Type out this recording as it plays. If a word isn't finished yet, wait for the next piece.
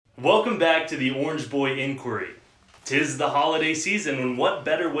Welcome back to the Orange Boy Inquiry. 'Tis the holiday season, and what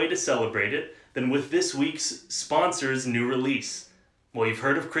better way to celebrate it than with this week's sponsor's new release? Well, you've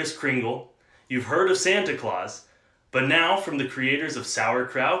heard of Kris Kringle, you've heard of Santa Claus, but now from the creators of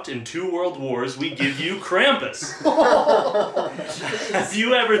sauerkraut and 2 World Wars, we give you Krampus. Have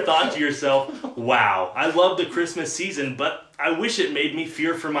you ever thought to yourself, wow, I love the Christmas season, but I wish it made me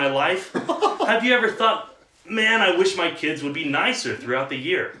fear for my life? Have you ever thought, man, I wish my kids would be nicer throughout the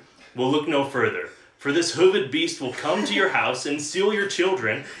year? Well, look no further, for this hooved beast will come to your house and steal your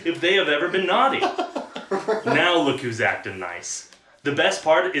children if they have ever been naughty. Now look who's acting nice. The best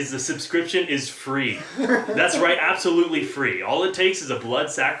part is the subscription is free. That's right, absolutely free. All it takes is a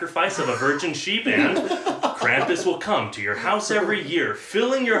blood sacrifice of a virgin sheep and Krampus will come to your house every year,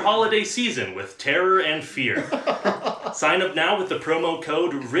 filling your holiday season with terror and fear. Sign up now with the promo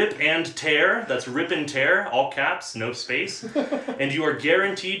code RIP&TEAR, that's RIP and Tear, all caps, no space, and you are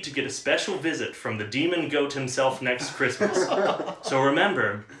guaranteed to get a special visit from the demon goat himself next Christmas. So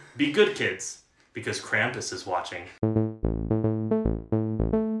remember, be good kids, because Krampus is watching.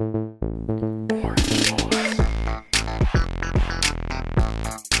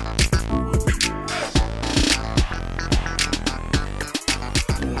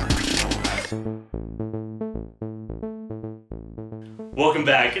 Welcome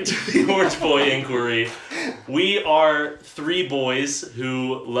back to the Orange Boy Inquiry. We are 3 boys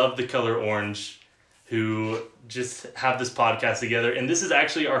who love the color orange, who just have this podcast together, and this is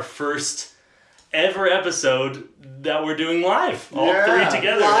actually our first ever episode that we're doing live. All 3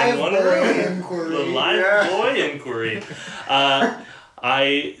 together in one room. The live boy inquiry.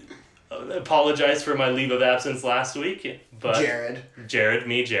 I apologize for my leave of absence last week, but Jared.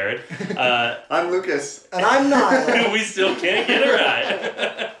 I'm Lucas. And I'm not. We still can't get it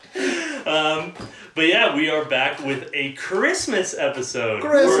right. But yeah, we are back with a Christmas episode.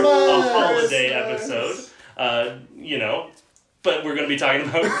 Or a holiday episode. But we're going to be talking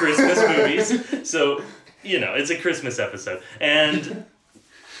about Christmas movies. So, it's a Christmas episode. And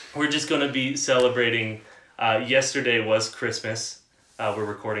we're just going to be celebrating, yesterday was Christmas. We're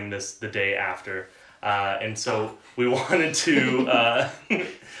recording this the day after. And so we wanted to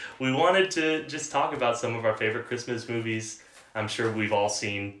just talk about some of our favorite Christmas movies. I'm sure we've all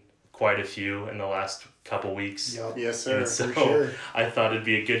seen quite a few in the last couple weeks. Yep. Yes, sir. And so for sure. I thought it'd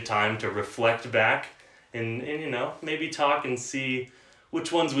be a good time to reflect back and maybe talk and see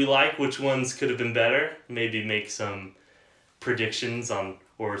which ones we like, which ones could have been better. Maybe make some predictions on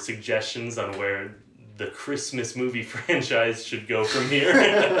or suggestions on where the Christmas movie franchise should go from here.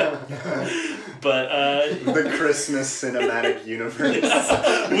 But the Christmas cinematic universe.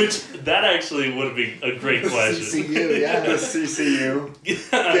 Which that actually would be a great question. CCU, yeah. The CCU. Get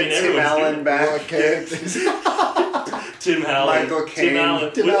Tim Allen back. Tim Allen. Michael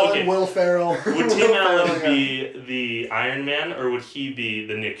Caine. Tim Allen, Will Ferrell. Would Tim Allen be the Iron Man, or would he be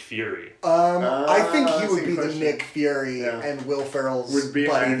the Nick Fury? I think he would be question. the Nick Fury, and Will Ferrell's would be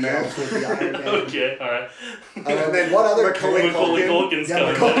buddy Iron Man. would be Iron Man. Okay, alright. And then what other Macaulay Culkin's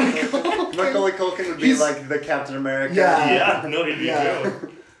coming back. Macaulay Culkin would be like the Captain America. Yeah, no, he'd be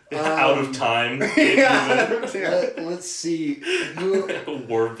true. Out of time. Let's see.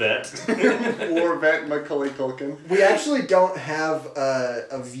 War vet. War vet Macaulay Culkin. We actually don't have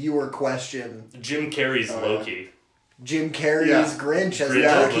a viewer question. Jim Carrey's Loki. Jim Carrey's Grinch as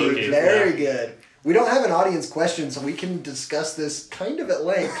Loki. Loki. Very good. We don't have an audience question, so we can discuss this kind of at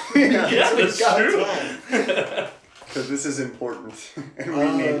length. Yeah, that's true. Because this is important, and we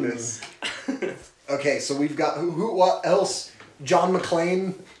need this. Okay, so we've got what else? John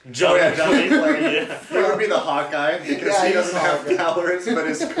McClane. John McClane. Yeah. He would be the Hawkeye because he doesn't have powers, but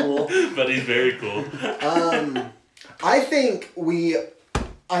is cool. But he's very cool. I think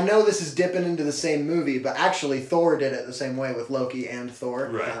I know this is dipping into the same movie, but actually Thor did it the same way with Loki and Thor.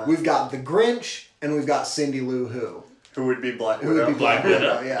 Right. We've got the Grinch and we've got Cindy Lou Who. Who would be Black Widow. Who would be Black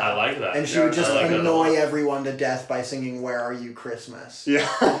Widow? Yeah. I like that. And she would just like annoy everyone to death by singing "Where Are You Christmas." Yeah.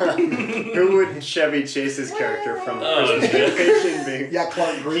 Who would Chevy Chase's character from Christmas Vacation be? Yeah,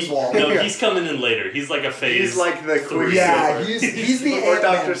 Clark Griswold. He's coming in later. He's like a phase. He's like the Quicksilver. Yeah, he's the Or Ant-Man.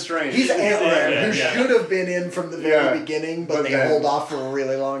 Doctor Strange. He's Ant-Man, Ant-Man, who yeah. should have been in from the very beginning, but they hold off for a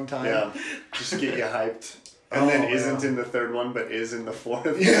really long time. Yeah, just get you hyped. And then isn't in the third one, but is in the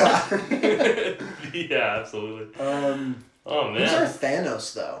fourth. Yeah. Yeah, absolutely. Oh, man. Who's our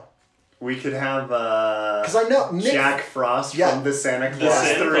Thanos, though? We could have Because I know Jack Frost from the Santa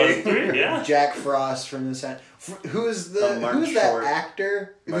Claus 3. Yeah. Jack Frost from the Santa. Who's Martin that Short.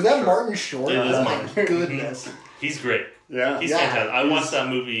 actor? Was Martin that Short. Martin Short? It is Oh Martin. my goodness. He's great. Yeah. He's fantastic. I watched that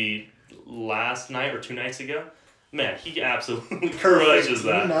movie last night or 2 nights ago. man, he absolutely Perfect. crushes Who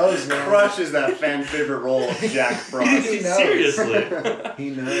that. knows, man? Crushes that fan favorite role of Jack Frost. He knows. Seriously. He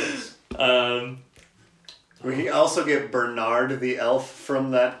knows. We also get Bernard the elf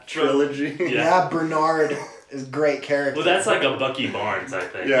from that trilogy. Yeah. Yeah, Bernard is a great character. Well, that's like a Bucky Barnes, I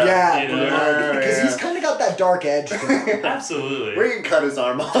think. Yeah. Yeah, You know? Bernard, because Yeah. he's kind of got that dark edge to him. Absolutely. We can cut his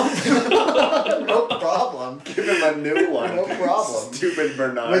arm off. No problem. Give him a new one. No problem. Stupid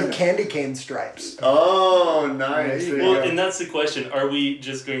Bernard. With candy cane stripes. Oh, nice. There you There you Well, go. and that's the question. Are we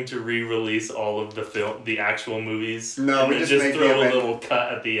just going to re-release all of the actual movies? No, and we then just make throw the a event- little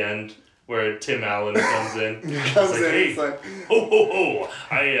cut at the end where Tim Allen comes in. Comes It's in, like, hey, it's like, ho ho ho!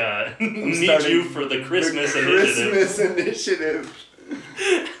 I need starting you for the Christmas the initiative. Christmas initiative.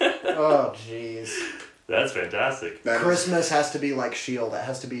 Oh, jeez. That's fantastic. That is Christmas has to be like S.H.I.E.L.D. That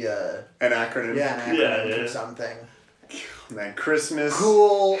has to be an acronym. an acronym Yeah, for yeah. something. Man, Christmas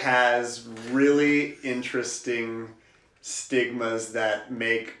Cool. has really interesting stigmas that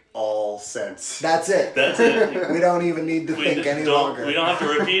make all sense. That's it. That's it. We don't even need to think any longer. We don't have to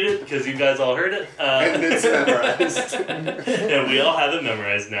repeat it because you guys all heard it. And it's memorized. And we all have it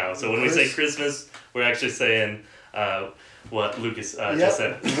memorized now. So when we say Chris- Christmas, we're actually saying what Lucas just Yep,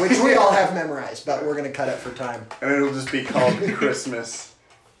 said. which we all have memorized, but we're going to cut it for time. And it'll just be called Christmas,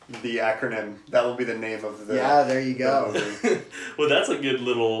 the acronym. That will be the name of the Yeah, there you the go. movie. Well, that's a good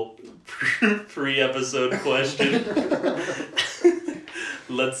little pre-episode question.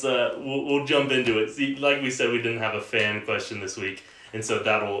 Let's we'll jump into it. See, like we said, we didn't have a fan question this week, and so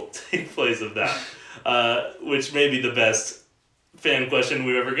that will take place of that, which may be the best fan question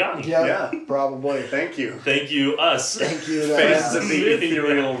we've ever gotten. Yep, Yeah. probably. Thank you. Thank you, us. Thank you. Fans of That, the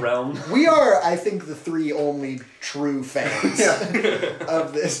ethereal realm. we are, I think, the three only true fans Yeah.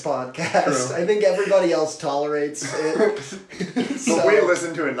 of this podcast. True. I think everybody else tolerates it. But we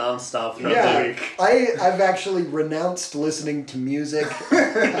listen to it nonstop throughout the Yeah, week. I've actually renounced listening to music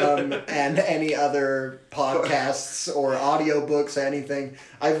and any other podcasts or audiobooks, anything.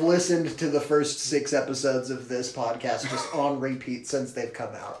 I've listened to the first 6 episodes of this podcast just on repeat since they've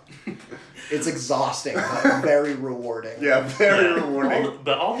come out. It's exhausting, but very rewarding. Yeah, very Yeah. rewarding.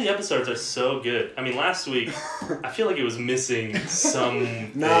 But all the episodes are so good. I mean, last week, I feel like it was missing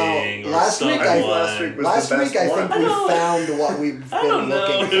something No, or last week someone. I- last week was Last the best week, I one. think we I know. found what we've I been don't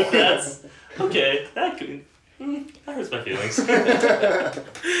know looking if for. that's... Okay, that could... that hurts my feelings. But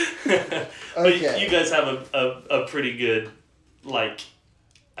Okay. you guys have a pretty good, like...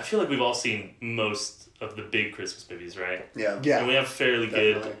 I feel like we've all seen most of the big Christmas movies, right? Yeah. Yeah. And we have fairly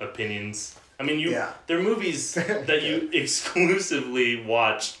good Definitely. opinions. I mean, Yeah. they're movies that you exclusively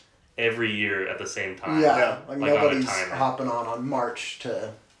watch every year at the same time. Yeah, Yeah. like Like on a nobody's timer. hopping on March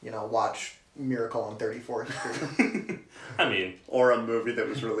to, watch Miracle on 34th Street. I mean, Or a movie that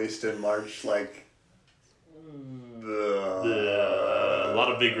was released in March, like... a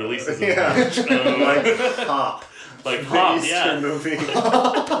lot of big releases in Yeah. March. like Hop. Like The Hop, Easter yeah. movie.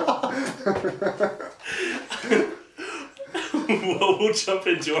 Well, we'll jump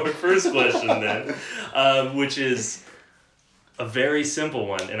into our first question then, which is a very simple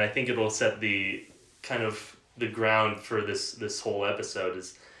one, and I think it'll set the kind of the ground for this whole episode.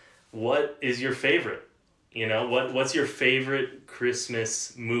 Is what is your favorite? You know, what's your favorite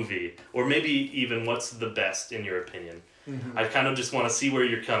Christmas movie, or maybe even what's the best in your opinion? Mm-hmm. I kind of just want to see where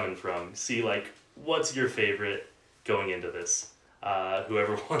you're coming from. See, like, what's your favorite going into this?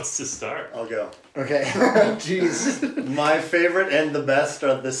 Whoever wants to start. I'll go. Okay. Jeez. My favorite and the best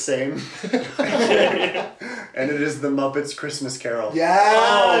are the same. And it is The Muppets Christmas Carol.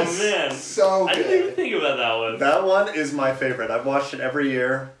 Yes! Oh, man. So I didn't even good. think about that one. That one is my favorite. I've watched it every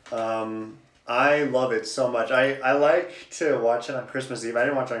year. I love it so much. I like to watch it on Christmas Eve. I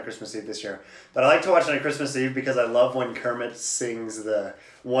didn't watch it on Christmas Eve this year. But I like to watch it on Christmas Eve because I love when Kermit sings the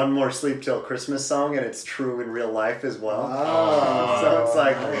One More Sleep Till Christmas song, and it's true in real life as well. Oh. So it's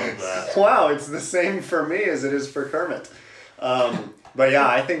like, I love that. wow, it's the same for me as it is for Kermit. But yeah,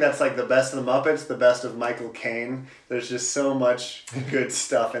 I think that's like the best of the Muppets, the best of Michael Caine. There's just so much good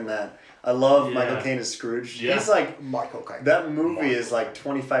stuff in that. I love Yeah. Michael Caine as Scrooge. Yeah. He's like, Michael Caine. that movie is like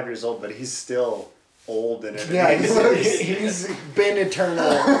 25 years old, but he's still old in it. Yeah, He's he's been eternal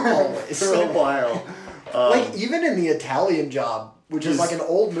always. for a while. Like, even in The Italian Job, which is He's- like an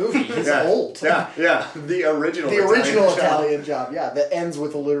old movie, he's yeah, old. Yeah. The original. The original Job. Italian Job, yeah, that ends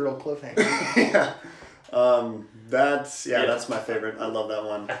with a literal cliffhanger. Yeah. That's my favorite. I love that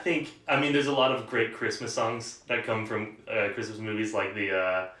one. I mean, there's a lot of great Christmas songs that come from Christmas movies, like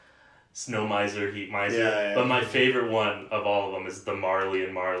the Snow Miser, Heat Miser. Yeah. But my favorite one of all of them is the Marley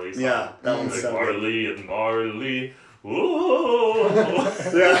and Marley song. Yeah, that one's Like, so good. Marley and Marley, Whoa!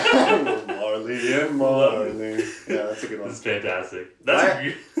 Yeah. Marley and Marley. Yeah, that's a good one. That's fantastic.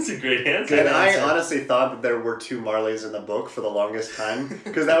 That's a great answer. And I honestly thought that there were 2 Marleys in the book for the longest time,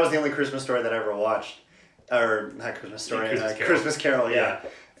 because that was the only Christmas story that I ever watched. Or, not Christmas story, Christmas Carol, yeah.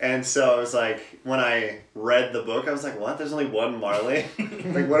 And so it was like, when I read the book, I was like, what? There's only one Marley?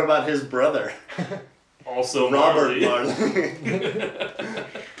 Like, what about his brother? Also Robert Marley.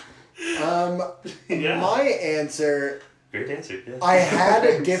 My answer... Great answer, yeah. I had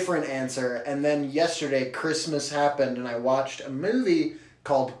a different answer, and then yesterday Christmas happened, and I watched a movie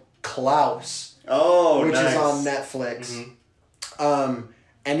called Klaus. Oh, which nice. is on Netflix. Mm-hmm.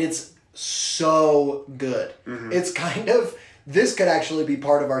 And it's so good. Mm-hmm. It's kind of... This could actually be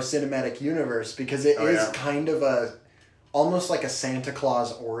part of our cinematic universe, because it is kind of almost like a Santa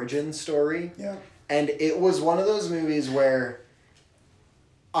Claus origin story. Yeah. And it was one of those movies where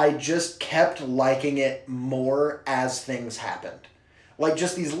I just kept liking it more as things happened. Like,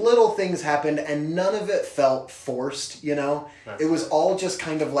 just these little things happened, and none of it felt forced, you know? It was all just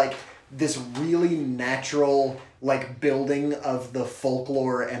kind of like this really natural, like, building of the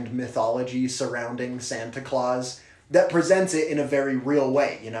folklore and mythology surrounding Santa Claus that presents it in a very real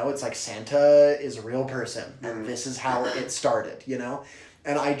way, you know? It's like, Santa is a real person, and this is how it started, you know?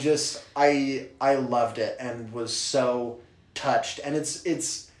 And I loved it and was so touched. And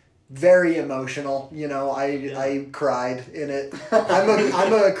it's very emotional, you know? I cried in it.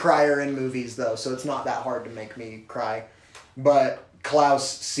 I'm a crier in movies, though, so it's not that hard to make me cry. But Klaus,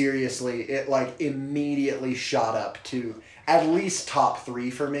 seriously, it, like, immediately shot up to at least top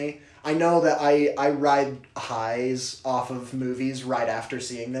 3 for me. I know that I ride highs off of movies right after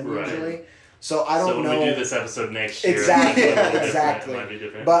seeing them, usually. So I don't know. So when we do this episode next year, exactly. It might be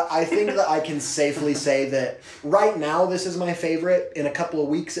different. But I think that I can safely say that right now this is my favorite. In a couple of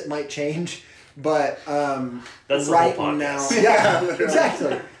weeks it might change, but that's right the whole now, podcast. yeah,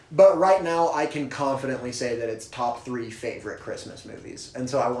 exactly. But right now I can confidently say that it's top 3 favorite Christmas movies, and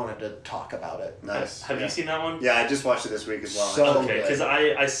so I wanted to talk about it. Nice. Have you seen that one? Yeah, I just watched it this week as well. So okay, because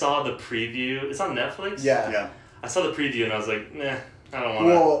I saw the preview. It's on Netflix? Yeah. I saw the preview and I was like, nah, I don't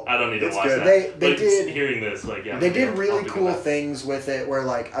want to. I don't need to watch good. that. They did hearing this, like, yeah. They did really cool things with it, where,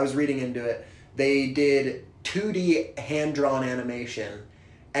 like, I was reading into it. They did 2D hand-drawn animation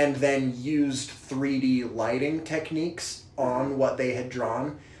and then used 3D lighting techniques on what they had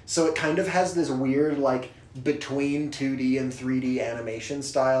drawn. So it kind of has this weird, like, between 2D and 3D animation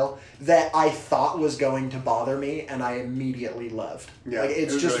style that I thought was going to bother me, and I immediately loved. Yeah, like,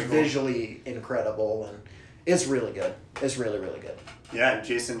 it's it was just really cool. visually incredible, and it's really good. It's really, really good. Yeah,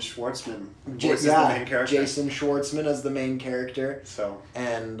 Jason Schwartzman voices the main character. Jason Schwartzman as the main character. So.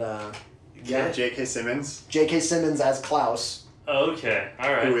 And, J.K. Simmons. J.K. Simmons as Klaus. Okay,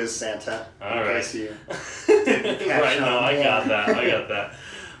 all right. Who is Santa. All right. Right, no, I got that.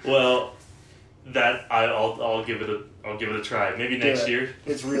 Well, that I'll give it a try. Maybe next year.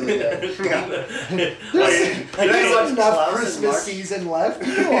 It's really good. There's enough Christmas season left.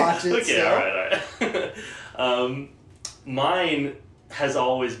 You can watch it. Okay, all right. Mine has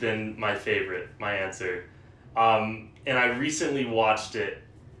always been my favorite. My answer, and I recently watched it,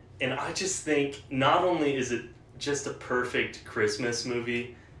 and I just think not only is it just a perfect Christmas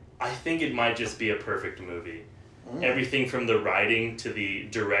movie, I think it might just be a perfect movie. Everything from the writing to the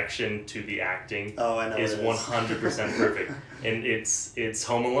direction to the acting is 100% perfect, and it's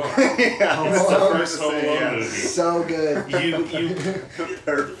Home Alone. Yeah, it's the first Home Alone movie. So good. You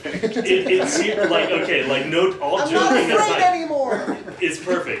perfect. It's like okay, like no, all I'm joking not afraid aside, anymore. it's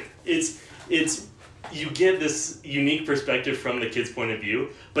perfect. It's you get this unique perspective from the kid's point of view,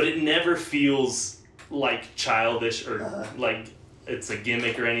 but it never feels like childish or like it's a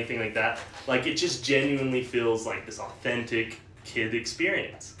gimmick or anything like that. Like, it just genuinely feels like this authentic kid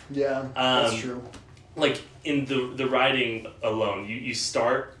experience. Yeah, that's true. Like, in the writing alone, you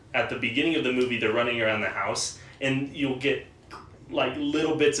start at the beginning of the movie, they're running around the house, and you'll get, like,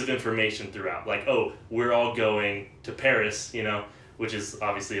 little bits of information throughout. Like, oh, we're all going to Paris, you know, which is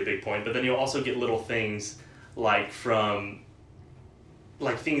obviously a big point. But then you'll also get little things, like, from,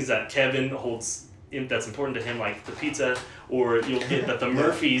 like, things that Kevin holds that's important to him, like the pizza, or you'll get that the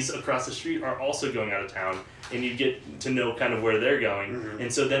Murphys across the street are also going out of town, and you get to know kind of where they're going. And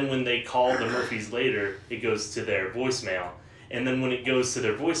so then when they call the Murphys later, it goes to their voicemail. And then when it goes to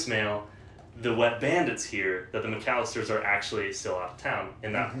their voicemail, the Wet Bandits hear that the McAllisters are actually still out of town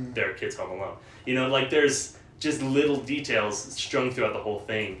and that their kid's home alone. You know, like there's just little details strung throughout the whole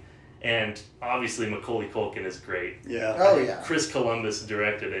thing. And obviously Macaulay Culkin is great. Yeah. Oh, yeah. Chris Columbus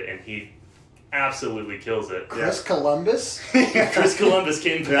directed it, and he absolutely kills it. Chris Columbus Chris Columbus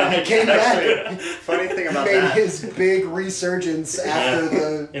came back. He came back. Actually, funny thing about made that. his big resurgence after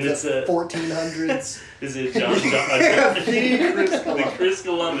the And it's a- 1400s. Is it John? The Chris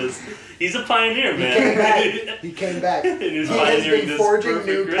Columbus. He's a pioneer, He man. came back. He came back. And he was He has pioneering been this forging perfect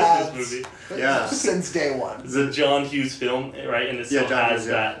new Christmas paths movie. Yeah. since day one. It's a John Hughes film, right? And it still John has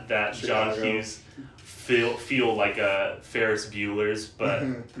Hughes, yeah. that John Chicago. Hughes feel like a Ferris Bueller's, but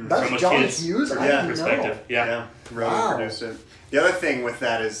That's from a John kid's Hughes? I Yeah. didn't perspective. know. Yeah. Rowan Wow. produced it. The other thing with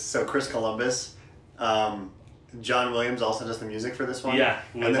that is, so Chris Columbus, John Williams also does the music for this one. Yeah,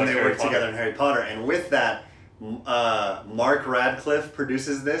 And with, then like, they Harry work Potter. together in Harry Potter. And with that, Mark Radcliffe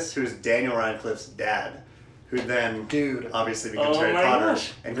produces this, who's Daniel Radcliffe's dad, who then Dude. obviously becomes Oh Harry my Potter.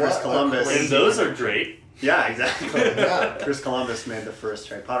 gosh. And Chris What a Columbus. crazy- And those are great. Yeah, exactly. Yeah. Chris Columbus made the first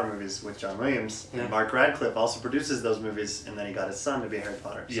Harry Potter movies with John Williams. Yeah. And Mark Radcliffe also produces those movies, and then he got his son to be Harry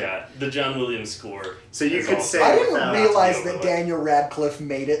Potter. So, Yeah, the John Williams score. So you is could also- say- I with didn't that, realize that's that overlooked. Daniel Radcliffe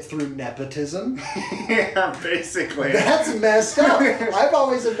made it through nepotism. yeah, basically. That's messed up. I've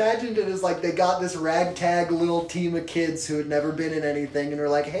always imagined it as like they got this ragtag little team of kids who had never been in anything and were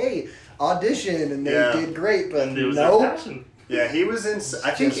like, hey, audition, and they Yeah. did great, but And it was their no. passion. Yeah, he was in.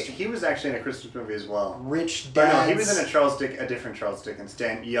 I think Just- he was actually in a Christmas movie as well. Rich But dads. no, he was in a different Charles Dickens,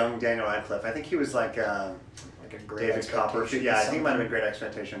 young Daniel Radcliffe. I think he was like like a great David Copperfield. Expectations, Yeah, I think it might have been something. Great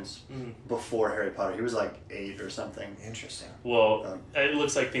Expectations Mhm. before Harry Potter. He was like 8 or something. Interesting. Well, Um, it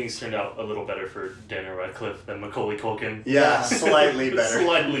looks like things turned out a little better for Daniel Radcliffe than Macaulay Culkin. Yeah, Yeah. slightly better.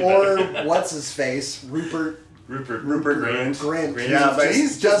 Slightly Or better. what's his face? Rupert Rupert Grint. Grint. Yeah, but just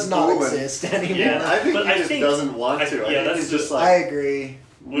he's does just not fooling. exist anymore. Yeah. I think But he I just think- doesn't want I- to. yeah, I think that's he's just the- I like, agree.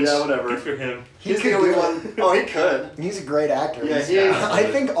 Which, yeah, whatever. Good for him. He he's could the only do it. one. Oh, he could. He's a great actor. Yeah, He's- he is. I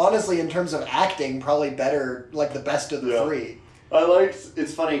think honestly, in terms of acting, probably better, like the best of the Yeah. three. I liked.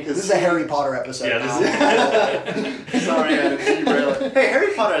 It's funny because This is a Harry Potter episode. Yeah, now. Sorry, I had to derail it. Hey,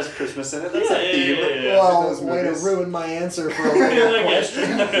 Harry Potter has Christmas in it. That's Yeah, a theme. yeah. Well, Those way to movies. ruin my answer for a Yeah, later like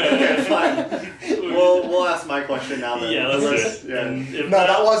question. Okay, fine. We'll ask my question now then. Yeah, let's do it. Yeah. And if No,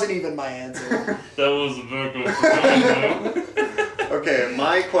 that wasn't even my answer. that was a very good Okay,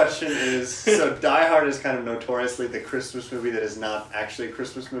 my question is, so Die Hard is kind of notoriously the Christmas movie that is not actually a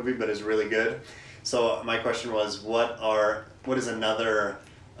Christmas movie, but is really good. So my question was, what is another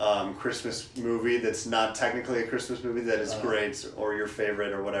Christmas movie that's not technically a Christmas movie that is great, or your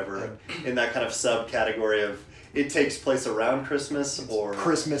favorite, or whatever, in that kind of subcategory of it takes place around Christmas, or...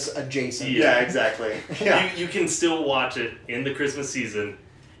 Christmas adjacent. Yeah, exactly. Yeah. You can still watch it in the Christmas season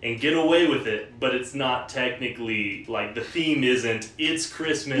and get away with it, but it's not technically, like, the theme isn't, it's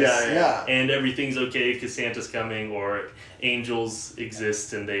Christmas Yeah. and everything's okay because Santa's coming, or angels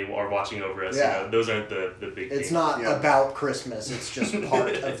exist and they are watching over us. Yeah. You know, those aren't the big It's themes. not Yeah. about Christmas. It's just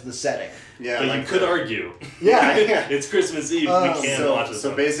part of the setting. Yeah, But like you could argue. Yeah. Yeah. It's Christmas Eve, Oh. we can watch this So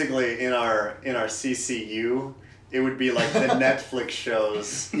one. basically, in our CCU, it would be like the Netflix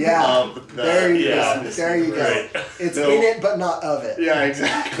shows. Yeah. Of the There you Yeah. go. There you go. Right. It's No. in it, but not of it. Yeah,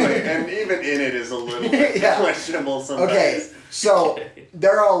 exactly. And even in it is a little bit Yeah. questionable sometimes. Okay, so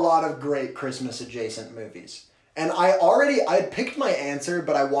there are a lot of great Christmas adjacent movies. And I'd picked my answer,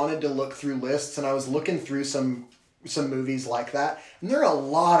 but I wanted to look through lists, and I was looking through some movies like that, and there are a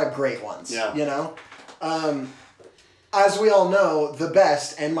lot of great ones. Yeah. You know? As we all know, the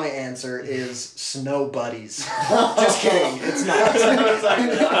best, and my answer is Snow Buddies. Just kidding, it's not.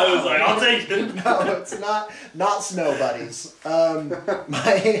 I was like, I'll take it. No, it's not Snow Buddies.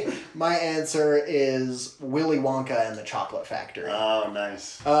 My answer is Willy Wonka and the Chocolate Factory. Oh,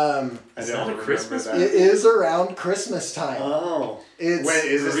 nice. I It's don't not a remember Christmas that. It is around Christmas time. Oh. It's Wait,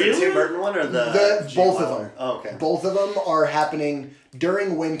 is this Really? the Tim Burton one or the Gene both of Wilder? them. Oh, okay. Both of them are happening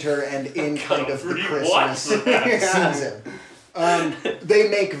during winter and in kind of the Rewatch Christmas that. season. They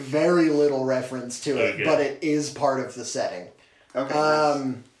make very little reference to it, Okay. but it is part of the setting. Okay.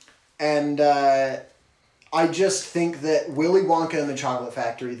 Nice. And I just think that Willy Wonka and the Chocolate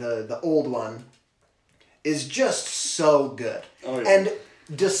Factory, the old one, is just so good. Oh, yeah. And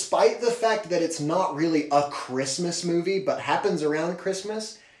despite the fact that it's not really a Christmas movie, but happens around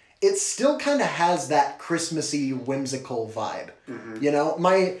Christmas, it still kind of has that Christmassy, whimsical vibe. Mm-hmm. You know,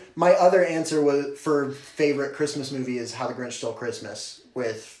 my other answer was for favorite Christmas movie is How the Grinch Stole Christmas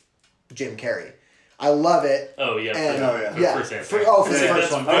with Jim Carrey. I love it. Oh, yeah. And- Oh, yeah. The yeah, first answer. for the Yeah, first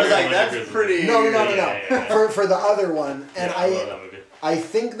that's one. I was very like, much a that's Christmas pretty... movie. No. Yeah. For the other one, and Yeah, I love that movie. I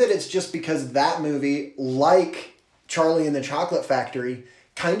think that it's just because that movie, like Charlie and the Chocolate Factory,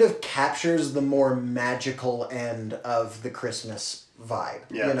 kind of captures the more magical end of the Christmas vibe.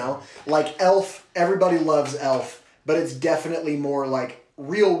 Yeah. You know? Like Elf, everybody loves Elf, but it's definitely more like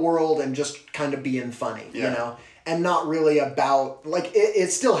real world and just kind of being funny, you know? And not really about, like,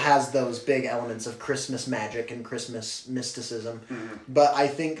 it still has those big elements of Christmas magic and Christmas mysticism. But I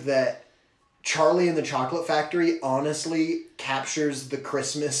think that Charlie and the Chocolate Factory honestly captures the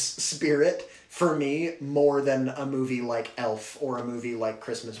Christmas spirit for me more than a movie like Elf or a movie like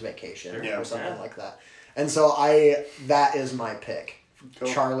Christmas Vacation or something like that. And so that is my pick. Cool.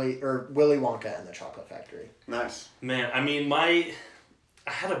 Charlie or Willy Wonka and the Chocolate Factory. Nice. Man, I mean, I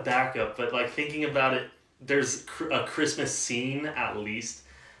had a backup, but like thinking about it, there's a Christmas scene at least.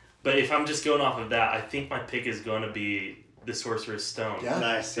 But if I'm just going off of that, I think my pick is going to be The Sorcerer's Stone. Yeah.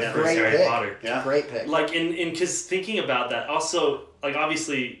 Nice. Yeah. First Harry pick. Potter. Yeah. Great pick. Like, because thinking about that, also, like,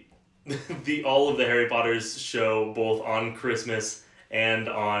 obviously, all of the Harry Potters show both on Christmas and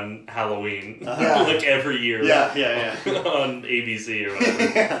on Halloween. Like, every year. On ABC or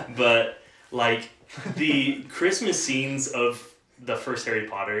whatever. But, like, the Christmas scenes of the first Harry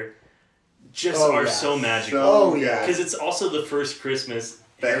Potter just are so magical. Because it's also the first Christmas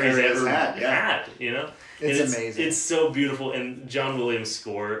Harry's ever had, you know? It's amazing. It's so beautiful. And John Williams'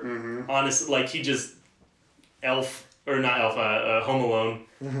 score, honestly, like, he just, Home Alone,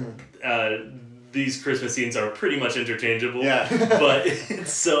 these Christmas scenes are pretty much interchangeable. But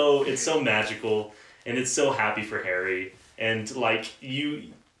it's so magical, and it's so happy for Harry. And, like,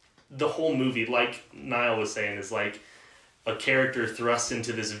 the whole movie, like Niall was saying, is, like, a character thrust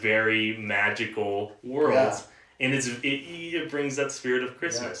into this very magical world, and it brings that spirit of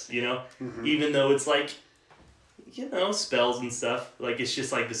Christmas, you know, even though it's like, you know, spells and stuff, like it's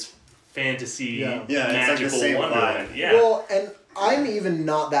just like this fantasy, magical like wonderland. Well, and I'm even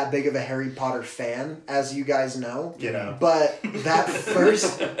not that big of a Harry Potter fan, as you guys know. But that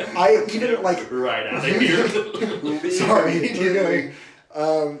first, I even like right out of here. Sorry, we're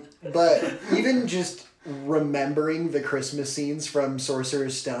going. But even just remembering the Christmas scenes from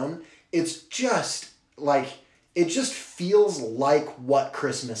Sorcerer's Stone, it's just like, it just feels like what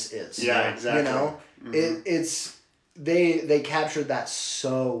Christmas is. Yeah, exactly. You know, it's they captured that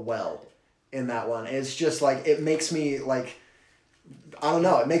so well in that one. It's just like, it makes me like, I don't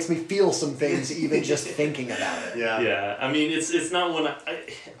know, it makes me feel some things even just thinking about it. Yeah. I mean, it's not one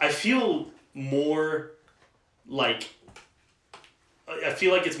I feel more like. I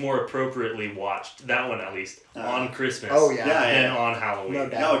feel like it's more appropriately watched, that one at least, on Christmas than on Halloween. No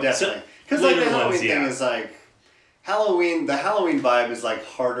doubt. No, definitely. Because like the Halloween thing is like, the Halloween vibe is like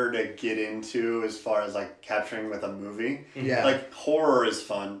harder to get into as far as like capturing with a movie. Yeah. Like horror is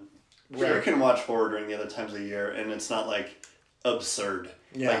fun. Right. You can watch horror during the other times of the year and it's not like absurd.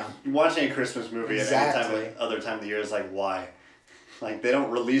 Yeah. Like watching a Christmas movie at any other time of the year is like, why? Like they don't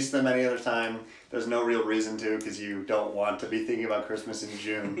release them any other time. There's no real reason to, because you don't want to be thinking about Christmas in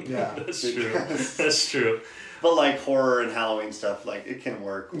June. Yeah. That's true. That's true. But like horror and Halloween stuff, like it can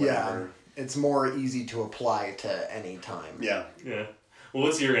work. Whatever. Yeah. It's more easy to apply to any time. Yeah. Yeah. Well,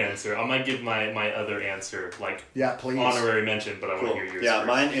 what's your answer? I might give my other answer, like, please. Honorary mention, but I want to hear yours first.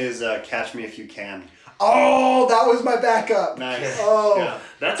 Mine is Catch Me If You Can. Oh, that was my backup. Nice. Oh. Yeah.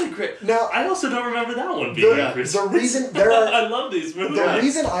 That's a great... Now, I also don't remember that one being on Christmas. The reason there are... I love these movies. The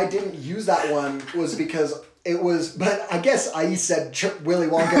reason I didn't use that one was because it was... But I guess I said Willy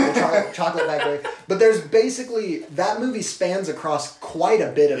Wonka and the Chocolate Factory. But there's basically... That movie spans across quite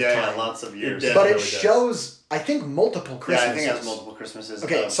a bit of time. Yeah, lots of years. But it shows... I think multiple Christmases. Yeah, I think it has multiple Christmases.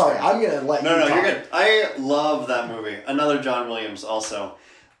 Okay, sorry, I'm going to let you No, talk. you're good. I love that movie. Another John Williams also.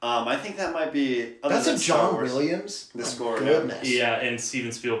 I think that might be... That's a John Williams? The score, goodness. Yeah, and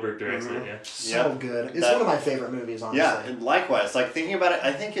Steven Spielberg directs it, So good. It's one of my favorite movies, honestly. Yeah, and likewise. Like, thinking about it,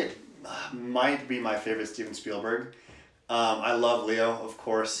 I think it might be my favorite Steven Spielberg. I love Leo, of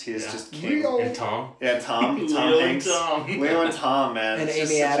course. He's just king. Leo. And Tom. Yeah, Tom Leo Hanks. and Tom. Leo and Tom, man. And It's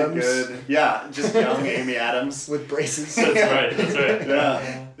Amy just such a Adams. just young Amy Adams. With braces. That's right.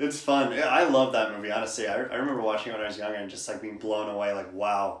 Yeah, it's fun. Yeah, I love that movie, honestly. I remember watching it when I was younger and just like being blown away, like,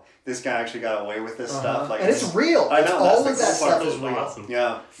 wow, this guy actually got away with this stuff. Like, and it's real. I know, all that's of the that cool part. stuff is real. Awesome.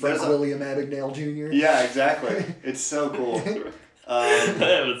 Yeah. Frank William Abagnale Jr. Yeah, exactly. It's so cool. I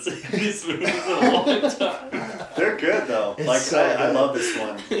haven't seen these movies in a long time. They're good though. It's Like so I good. love this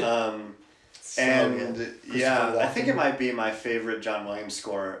one. And good. yeah, I Walken. think it might be my favorite John Williams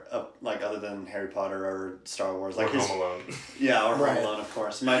score, like other than Harry Potter or Star Wars. Like Or Home Alone. Yeah, or Right. Home Alone, of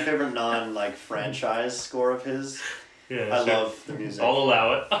course. My favorite franchise score of his. Yeah, I sure. love the music. I'll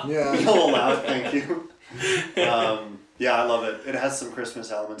allow it. Yeah. You'll allow it, thank you. Yeah, I love it. It has some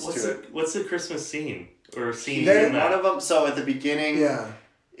Christmas elements to it. What's the Christmas scene? Or scenes There- in that? One of them. So at the beginning, Yeah.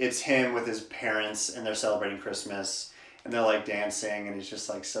 it's him with his parents, and they're celebrating Christmas. and they're like dancing, and he's just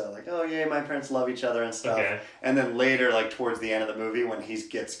like so like, oh yay, my parents love each other and stuff. Okay. And then later, like towards the end of the movie, when he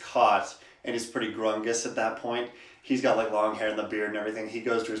gets caught and he's pretty grungus at that point, he's got like long hair and the beard and everything. He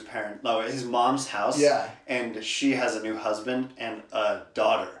goes to his mom's house. Yeah. And she has a new husband and a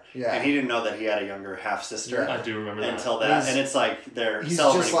daughter. Yeah. And he didn't know that he had a younger half sister. I do remember that. Until that, and it's like they're He's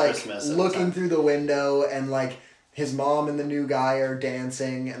celebrating just like Christmas. at the looking time. through the window, and like his mom and the new guy are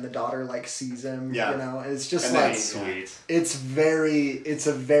dancing, and the daughter like sees him. Yeah. You know, and it's just And then like Sweet. it's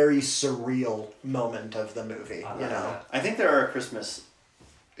a very surreal moment of the movie. You know, I think there are Christmases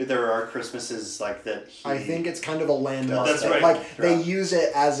like that. I think it's kind of a landmark. That's thing. right. Like they use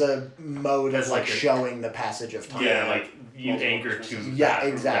it as a mode As of like like a- showing the passage of time. Yeah, like you Multiple anchor to Christmases. Yeah, that,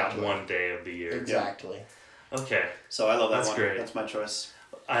 exactly. that one day of the year. Exactly. Okay. So I love that That's one. great. That's my choice.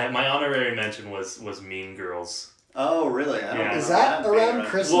 My honorary mention was Mean Girls. Oh really? I don't Yeah. remember Is that being around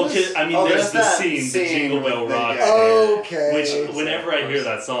Christmas? Well, 'cause, I mean, Oh, there's there's the that scene, the scene Jingle with Bell the- Rock, yeah. Okay. which whenever I hear course.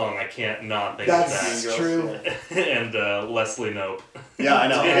 that song, I can't not think That's of true. that. And Leslie Knope. Yeah, I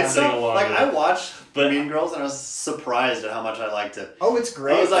know. Yeah. It's Sing so, along like with I it. watched But- Mean Girls and I was surprised at how much I liked it. Oh, it's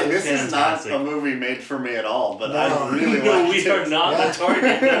great. I was like, It's this fantastic. is not a movie made for me at all, but No. I really No, liked we it. are not Yeah. the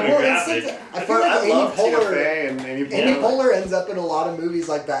target Well, demographic. I feel But like I Amy love Tina Poehler. Fey and Amy Poehler. Amy Poehler ends up in a lot of movies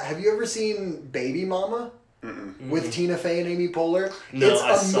like that. Have you ever seen Baby Mama? With Tina Fey and Amy Poehler? No, It's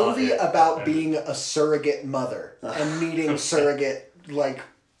I a saw movie it. about being a surrogate mother and meeting surrogate like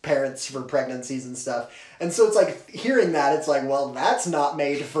parents for pregnancies and stuff. And so it's like hearing that, it's like, well, that's not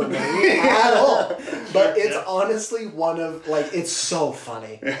made for me at all. But it's honestly one of like it's so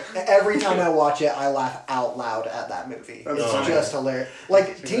funny. Every time I watch it, I laugh out loud at that movie. That's It's funny. just hilarious.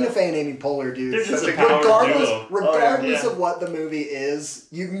 Like Tina Fey and Amy Poehler, dude. They're just Such a a power regardless duo. regardless yeah. of what the movie is,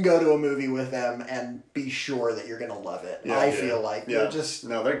 you can go to a movie with them and be sure that you're gonna love it. Yeah, I yeah. feel like Yeah. they're just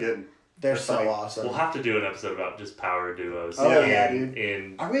No, they're good. they're They're so funny. awesome. We'll have to do an episode about just power duos Oh, in, yeah, dude.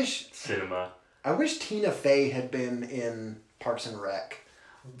 in I wish cinema. Tina Fey had been in Parks and Rec.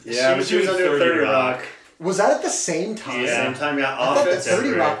 Yeah, but she was doing under 30 Rock. Was that at the same time? Yeah. Same time, yeah. I thought that Office, 30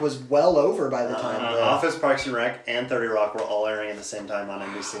 Right. Rock was well over by the time. Office, Parks and Rec, and 30 Rock were all airing at the same time on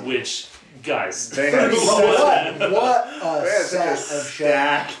NBC. Which, guys, They had What a They had set such a of shows.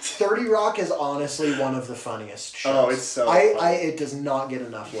 stacked. 30 Rock is honestly one of the funniest shows. Oh, it's so I funny. it does not get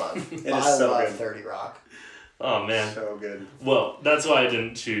enough love. is I so love good. 30 Rock. oh man. So good. Well, that's why I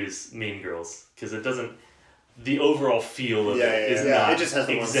didn't choose Mean Girls, because it doesn't. The overall feel of Yeah, it yeah, is yeah. not It just has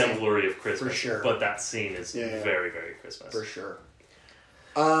the one exemplary of Christmas. For sure. But that scene is Yeah, yeah. very, very Christmas. For sure.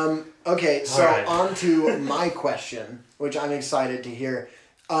 Okay, so Alright. on to my question, which I'm excited to hear.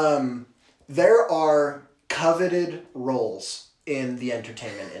 There are coveted roles in the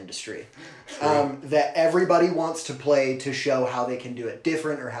entertainment industry that everybody wants to play to show how they can do it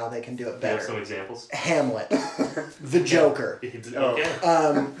different or how they can do it Do you have better. some examples? Hamlet, the Joker.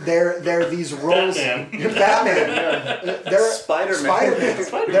 Okay. There are these roles. Batman. Batman. There are Spider-Man.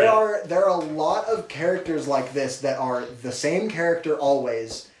 Spider-Man. There are a lot of characters like this that are the same character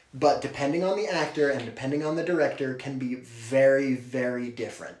always, but depending on the actor and depending on the director, can be very, very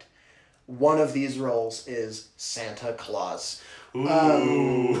different. One of these roles is Santa Claus.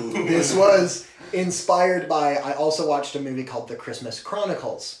 Ooh. This was inspired by. I also watched a movie called The Christmas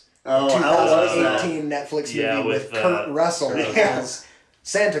Chronicles. Oh, how was that? 2018 Netflix Yeah, movie with with, Kurt Russell Yeah. as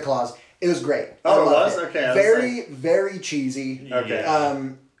Santa Claus. It was great. Oh, I it loved was? Okay, I was Very, very cheesy. Okay. Yeah.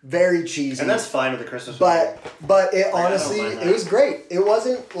 Very cheesy. And that's fine with the Christmas But it I don't honestly, mind that. it was great. It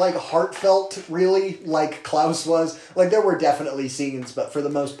wasn't like heartfelt, really, like Klaus was. Like there were definitely scenes, but for the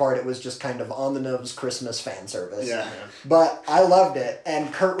most part, it was just kind of on the nose Christmas fan service. Yeah. But I loved it,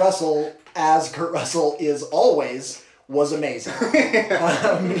 and Kurt Russell, as Kurt Russell is always, was amazing.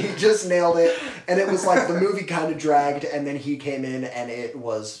 He just nailed it, and it was like the movie kind of dragged, and then he came in, and it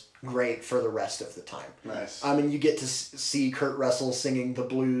was great for the rest of the time. Nice. I mean, you get to see Kurt Russell singing the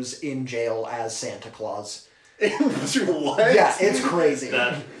blues in jail as Santa Claus. What? Yeah, it's crazy.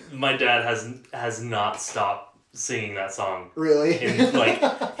 That my dad has not stopped singing that song. Really? And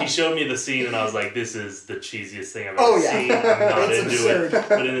like he showed me the scene, and I was like, "This is the cheesiest thing I've ever Oh, yeah. seen." I'm not It's into absurd.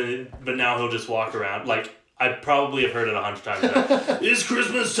 it. But now he'll just walk around. Like I probably have heard it 100 times. Now. It's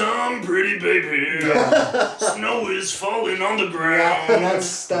Christmas time, pretty baby. Yeah. Snow is falling on the Yeah, ground. and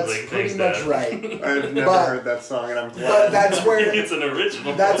that's I was like, pretty "Thanks, much Dad." right. I've never But- heard that song, and I'm But glad. that's where It's an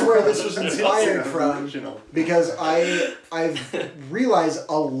original. that's where this was It's inspired an from. original. Because I've realized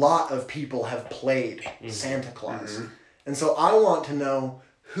a lot of people have played Santa Claus. And so I want to know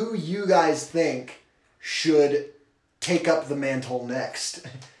who you guys think should take up the mantle next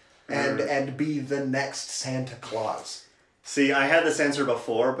and be the next Santa Claus. See, I had this answer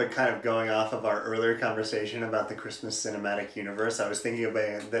before, but kind of going off of our earlier conversation about the Christmas cinematic universe, I was thinking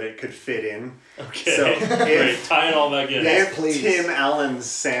about that it could fit in. Okay. So Great. Tie it all back in. Yes, if please. Tim Allen's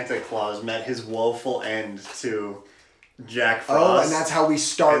Santa Claus met his woeful end to Jack Oh, Frost, and that's how we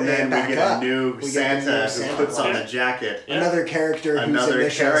start and then back we get up. a new We get a Santa new who Santa puts on Claus. the jacket. Yeah. Another character whose Another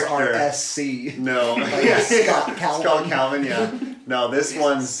initials are character. SC. No. Like Scott Calvin. Scott Calvin, yeah. No, this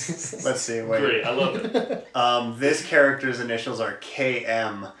one's, let's see, wait. Great. I love it. This character's initials are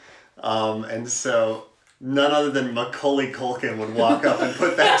KM. And so none other than Macaulay Culkin would walk up and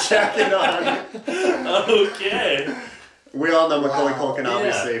put that jacket on. Okay. We all know Macaulay Wow. Culkin,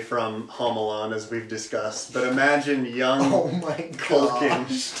 obviously, from Home Alone, as we've discussed. But imagine young Oh my Culkin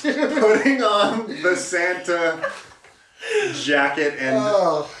gosh. putting on the Santa jacket and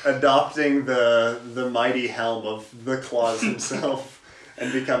Oh. adopting the mighty helm of the Claus himself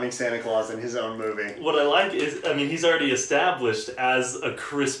and becoming Santa Claus in his own movie. What I like is, I mean, he's already established as a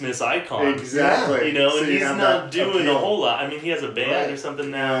Christmas icon. Exactly. You know, So and you he's have not that doing appeal. a whole lot. I mean, he has a band Right. or something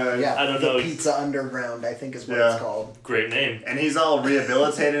now. Yeah, I don't the know. Pizza Underground, I think is what Yeah. it's called. Great name. And he's all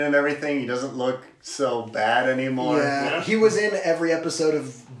rehabilitated and everything. He doesn't look so bad anymore. Yeah. Yeah. He was in every episode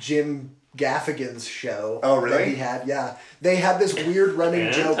of Jim Gaffigan's show. Oh, really? That he had, yeah. They had this weird running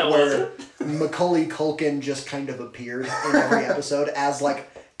And joke how was where Macaulay Culkin just kind of appeared in every episode as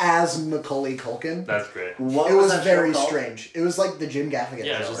Macaulay Culkin. That's great. What It was that show very called? strange. It was like the Jim Gaffigan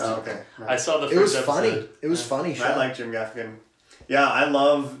Yeah, it's show. just- Oh, okay. I saw the first It was episode. funny. It was funny show. I like Jim Gaffigan. Yeah, I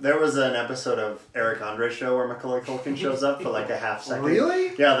love. There was an episode of Eric Andre's show where Macaulay Culkin shows up for like a half second.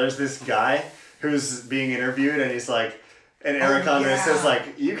 Really? Yeah, there's this guy who's being interviewed, and he's like, and Eric Andre yeah. says like,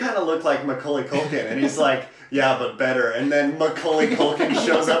 "You kind of look like Macaulay Culkin," and he's like, "Yeah, but better." And then Macaulay Culkin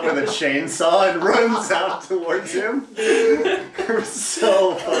shows up with a chainsaw and runs out towards him. It was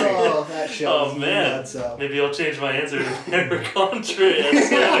so funny. Oh, that show. Oh was man, nuts, so. maybe I'll change my answer to Eric Andre as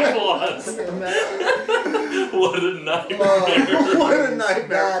Santa Claus. What a nightmare! What a nightmare!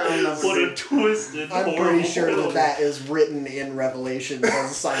 That film is- that What a was. twisted, I'm horrible pretty sure world. that is written in Revelation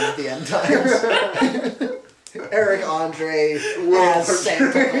as a sign of the end times. Eric Andre as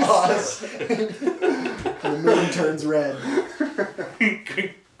Santa Claus. The moon turns red.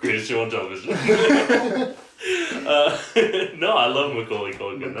 Greatest show on television. No, I love Macaulay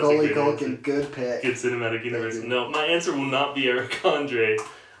Culkin. Macaulay That's a good answer. Culkin, good pick. Good cinematic universe. you. No, my answer will not be Eric Andre,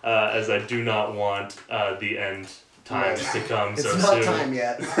 as I do not want the end times to come It's so not soon. time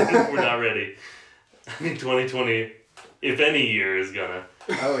yet. We're not ready. I mean, 2020, if any year, is gonna.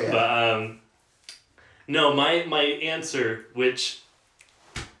 Oh yeah. But no, my answer, which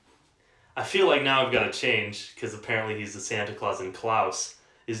I feel like now I've got to change because apparently he's the Santa Claus in Klaus,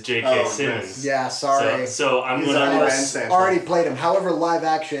 is J.K. Oh, Simmons. Yeah, sorry. So I'm He's gonna. on I the Grand Santa. already played him. However, live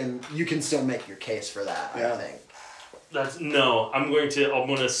action, you can still make your case for that. Yeah. I think. I'm going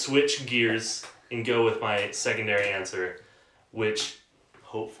to switch gears and go with my secondary answer, which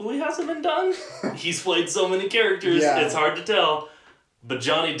hopefully hasn't been done. He's played so many characters, Yeah. it's hard to tell. But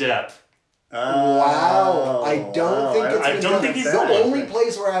Johnny Depp. Wow. I don't think it's I been don't done. think he's The done it. only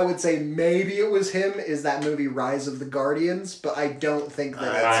place where I would say maybe it was him is that movie Rise of the Guardians, but I don't think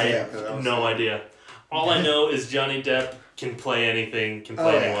that it's I him. have no idea. All I know is Johnny Depp can play anything, can play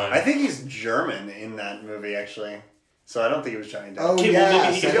Oh, yeah. anyone. I think he's German in that movie, actually. So I don't think it was Johnny Depp. Oh Okay, yeah, well, maybe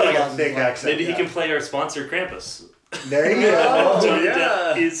he He's can Santa got like a Claus is thick like- accent. Maybe he yeah. can play our sponsor Krampus. There you go. Johnny yeah.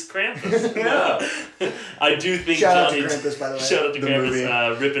 Depp is Krampus. Yeah. I do think Shout out to Johnny. Krampus, by the way. Shout out to The movie.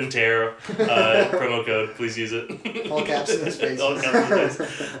 Krampus. Rip and tear. Promo code. Please use it. All caps in the spaces. All caps in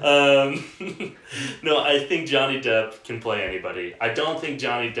the space. No, I think Johnny Depp can play anybody. I don't think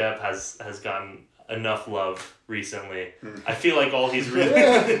Johnny Depp has gotten enough love recently. I feel like all he's really.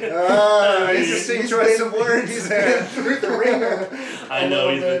 Interesting choice of words He's there. been through the ringer. I know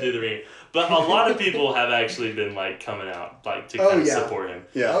he's been through the ring. But a lot of people have actually been like coming out like to Oh, kind of yeah. support him.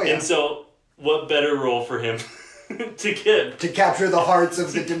 Yeah. Oh, yeah. And so what better role for him to get? To capture the hearts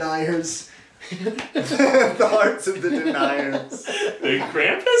of the deniers. The hearts of the deniers. The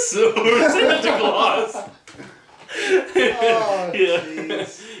Krampus or Santa Claus? Oh, Yeah.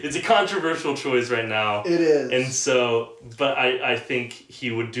 jeez. It's a controversial choice right now. It is. And so, but I think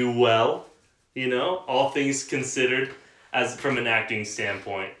he would do well, you know, all things considered, as from an acting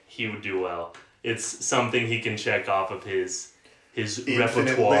standpoint, he would do well. It's something he can check off of his Infinite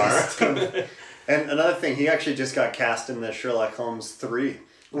repertoire. list of- And another thing, he actually just got cast in the Sherlock Holmes 3.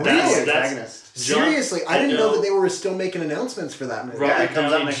 That's- As the antagonist. John- Seriously, I didn't know that they were still making announcements for that movie. Yeah, Robert it comes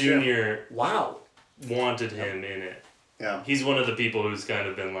out Downey next Jr. year. Wow. wanted him in it. Yeah. He's one of the people who's kind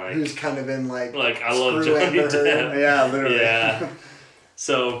of been like, Who's kind of in like I love screw Johnny Amber Heard. Depp. Yeah, literally. Yeah.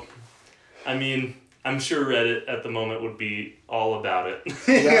 So, I mean, I'm sure Reddit at the moment would be all about it.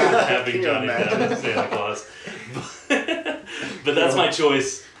 Yeah. Having Can you Johnny Depp imagine? as Santa Claus. But that's my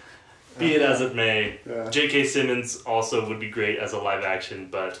choice. Be it as it may. Yeah. J.K. Simmons also would be great as a live action,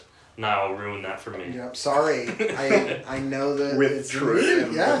 but Niall ruined that for me. Yep, sorry. I know that With it's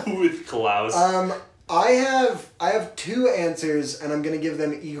truth. Yeah. With Klaus. I have two answers, and I'm gonna give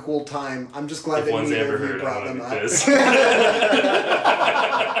them equal time. I'm just glad if that one's neither ever of you heard, brought I them want up. this.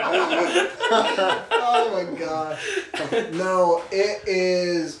 Oh my gosh. No, it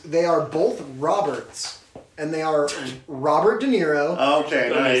is. They are both Roberts, and they are Robert De Niro. Okay,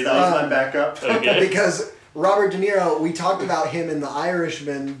 nice. That was my backup. Okay. Because Robert De Niro, we talked about him in The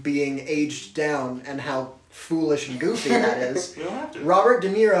Irishman being aged down and how foolish and goofy that is. We don't have to. Robert De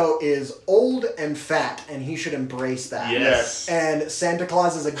Niro is old and fat, and he should embrace that. Yes. And Santa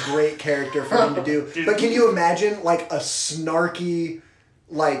Claus is a great character for him to do. But can you imagine, like, a snarky,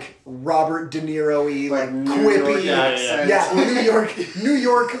 like, Robert De Niro-y, like New York quippy, accent. New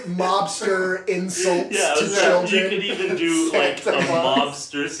York mobster insults Yeah, to you children. could even do like a Santa Claus.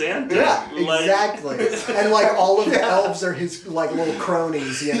 mobster Santa. Yeah, Like- exactly. And like all of the elves are his like little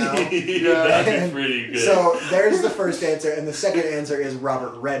cronies, you know. That'd be pretty good. So there's the first answer, and the second answer is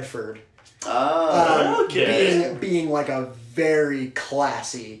Robert Redford. Okay. Being like a very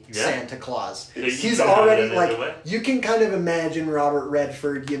classy Yeah. Santa Claus. He's He's good already in like every way. you can kind of imagine Robert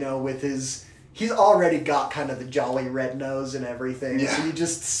Redford, you know, with his he's already got kind of the jolly red nose and everything. Yeah. So you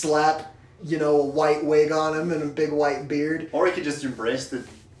just slap, you know, a white wig on him and a big white beard. Or he could just embrace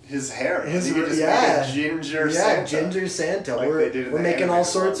his hair. His- He could just yeah. make a ginger Yeah, Santa. Ginger Santa. Like they did in We're the making all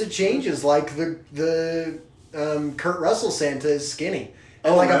animated sorts one. of changes. Like the Kurt Russell Santa is skinny.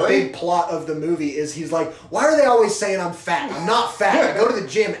 And Oh, like a really? big plot of the movie is he's like, why are they always saying I'm fat? I'm not fat. I go to the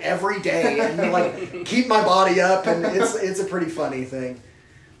gym every day and like keep my body up, and it's a pretty funny thing.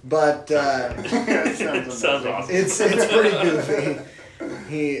 But That sounds Sounds amazing. awesome. it's pretty goofy.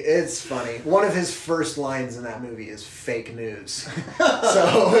 It's funny. One of his first lines in that movie is fake news.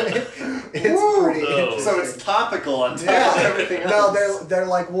 So it's Woo! pretty Oh. interesting. So it's topical on top of Yeah. everything No, else. they're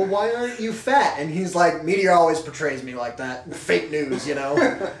like, well, why aren't you fat? And he's like, media always portrays me like that. Fake news, you know?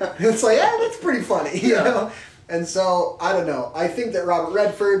 It's like, yeah, that's pretty funny, you know? And so, I don't know. I think that Robert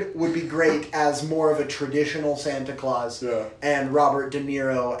Redford would be great as more of a traditional Santa Claus. Yeah. And Robert De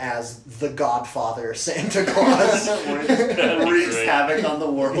Niro as the Godfather Santa Claus. Where he just wreaks havoc on the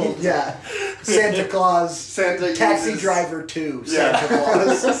world. Yeah. Santa Claus. Santa Taxi uses- Driver 2 Yeah.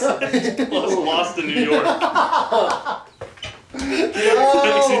 Santa Claus. Lost in New York. Taxi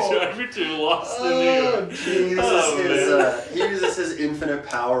No! Driver 2, Lost in New Oh, York. jeez. Oh, He uses his infinite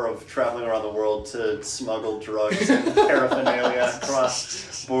power of traveling around the world to smuggle drugs and paraphernalia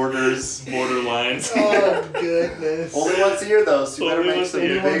across borders. Borderlines. Oh, goodness. Only once a year, though, so you better Only make once a some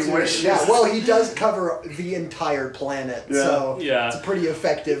year. big wishes. Yeah, well, he does cover the entire planet, Yeah. so Yeah. it's a pretty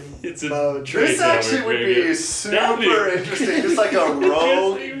effective It's a mode. trade This network, actually would very be good. super That'd be- interesting. Just like a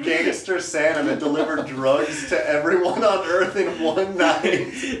rogue Interesting. gangster Santa that delivered drugs to everyone on Earth in one night.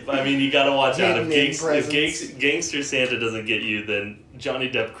 I mean, you gotta watch out. If, Hidden in if Gangster Santa doesn't get you, then Johnny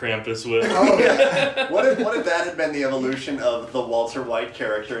Depp Krampus will. Oh, yeah. What if that had been the evolution of the Walter White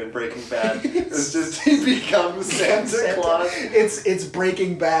character in Breaking Bad? It's just he becomes Santa Claus. It's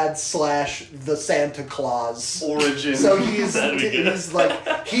Breaking Bad / the Santa Claus. Origin. So he's That'd be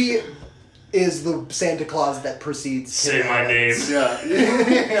good. he is the Santa Claus that precedes Say him. my name. yeah.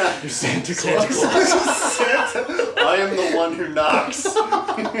 yeah. You're Santa Santa Claus. Claus. Santa, I am the one who knocks.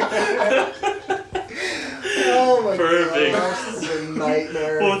 Oh my Perfect. gosh, this is a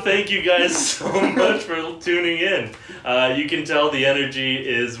nightmare. Well, thank you guys so much for tuning in. You can tell the energy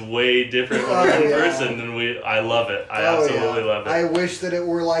is way different when we're in yeah. person, and I love it. I Oh, absolutely yeah. love it. I wish that it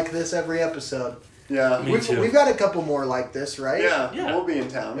were like this every episode. Yeah. Me too. We've got a couple more like this, right? Yeah. Yeah. We'll be in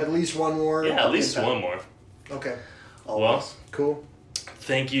town. At least one more. Yeah, at least Okay. one more. Okay. Always. Cool.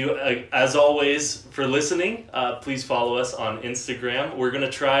 Thank you, as always, for listening. Please follow us on Instagram. We're going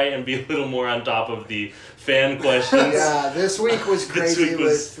to try and be a little more on top of the fan questions. Yeah, this week was This crazy week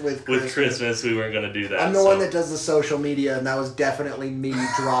was- with With Christmas, we weren't going to do that. I'm the so. one that does the social media, and that was definitely me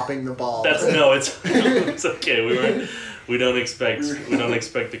dropping the ball. It's it's okay. We don't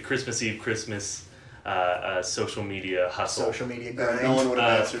expect the Christmas Eve social media hustle. social media Yeah, grind. no one would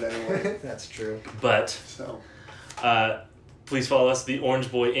have Uh, answered anyway. That's true. But So. please follow us, the Orange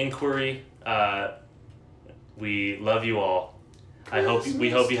Boy Inquiry. We love you all. We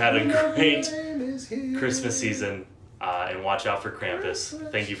hope you had a great Christmas season, and watch out for Krampus.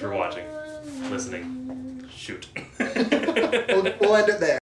 Thank you for watching, listening. Shoot. We'll end it there.